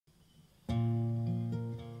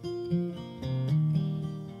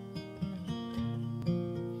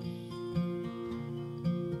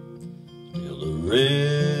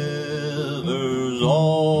rivers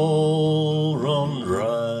all run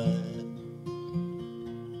dry,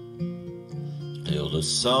 till the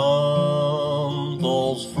sun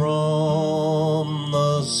falls from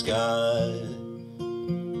the sky,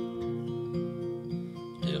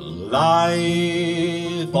 till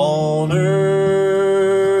life on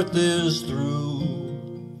earth is through.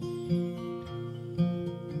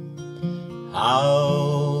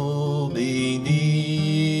 I'll be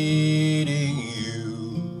needing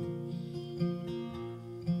you.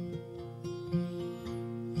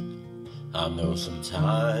 I know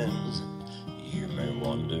sometimes you may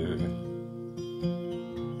wonder,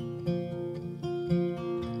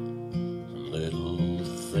 little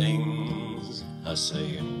things I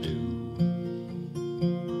say and do,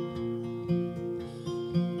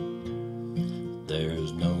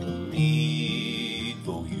 there's no need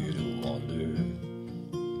for you to wonder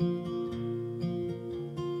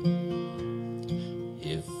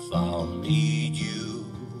if I'll need you,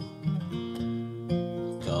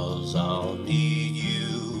 'cause I'll need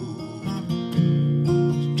you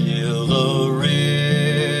till the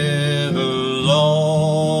rivers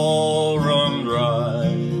all run dry,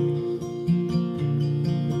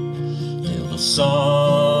 till the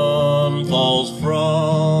sun falls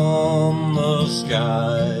from the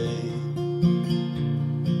sky,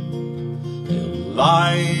 till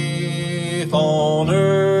life on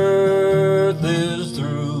earth is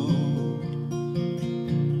through.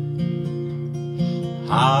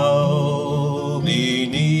 I'll be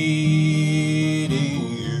needing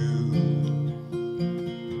you.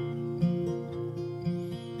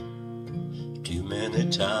 Too many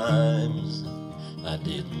times I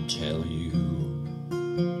didn't tell you,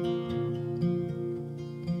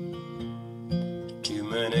 too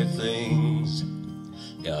many things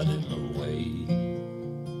got in the way.